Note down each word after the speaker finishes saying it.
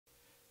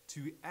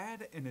To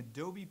add an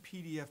Adobe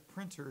PDF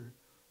printer,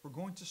 we're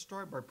going to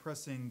start by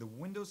pressing the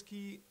Windows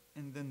key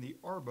and then the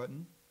R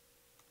button.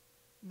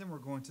 And then we're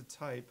going to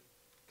type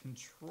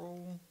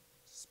Control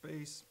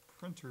Space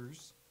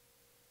Printers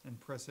and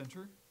press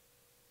Enter.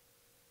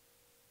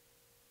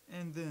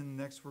 And then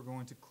next we're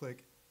going to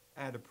click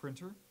Add a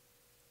Printer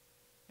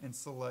and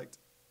select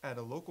Add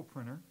a Local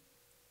Printer.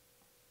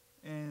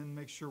 And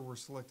make sure we're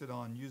selected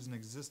on Use an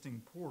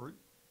Existing Port.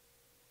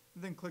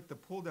 And then click the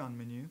pull-down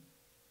menu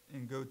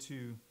and go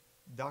to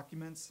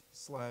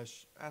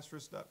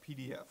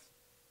Documents/*PDF.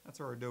 That's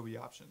our Adobe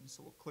option.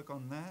 So we'll click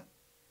on that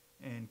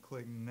and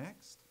click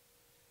Next.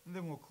 And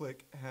then we'll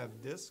click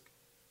Have Disk.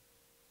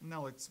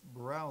 Now let's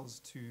browse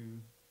to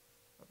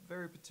a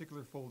very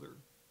particular folder.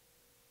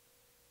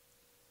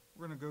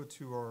 We're going to go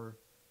to our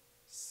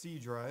C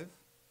drive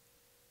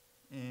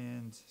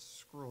and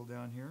scroll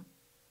down here.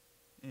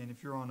 And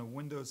if you're on a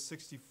Windows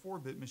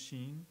 64-bit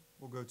machine,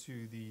 we'll go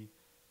to the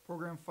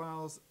Program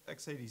Files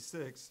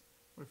x86.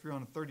 But if you're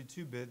on a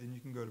 32-bit, then you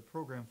can go to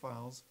Program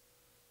Files.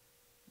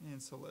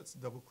 And so let's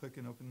double-click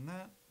and open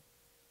that.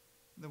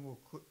 Then we'll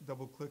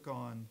double-click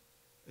on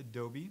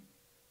Adobe.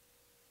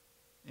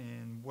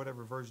 And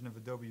whatever version of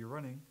Adobe you're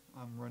running,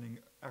 I'm running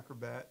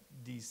Acrobat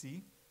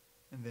DC,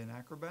 and then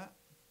Acrobat.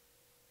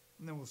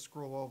 And then we'll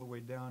scroll all the way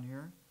down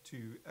here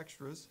to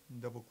Extras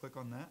and double-click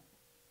on that.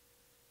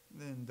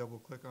 Then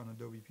double-click on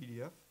Adobe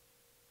PDF.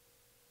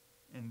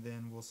 And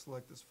then we'll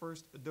select this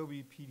first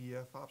Adobe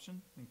PDF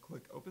option and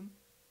click Open.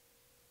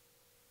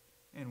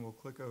 And we'll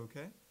click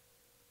OK.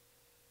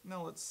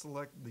 Now let's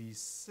select the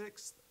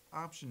sixth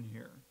option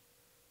here.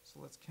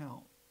 So let's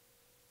count.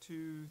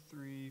 2,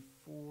 3,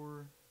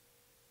 4,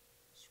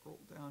 scroll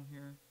down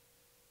here,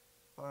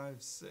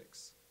 5,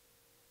 6.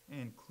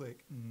 And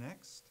click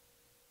Next.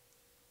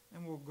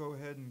 And we'll go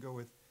ahead and go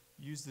with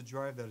Use the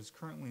drive that is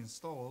currently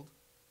installed.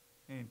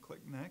 And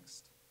click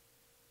Next.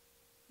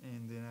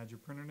 And then add your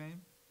printer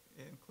name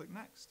and click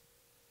Next.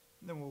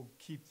 And then we'll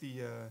keep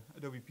the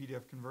Adobe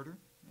PDF Converter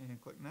and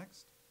click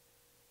Next.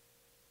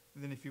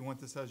 And then if you want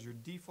this as your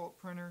default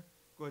printer,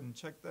 go ahead and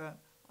check that.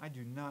 I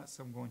do not,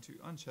 so I'm going to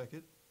uncheck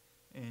it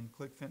and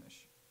click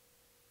Finish.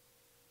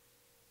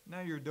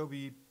 Now your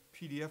Adobe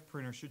PDF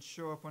printer should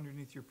show up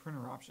underneath your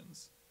printer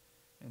options.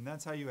 And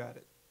that's how you add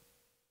it.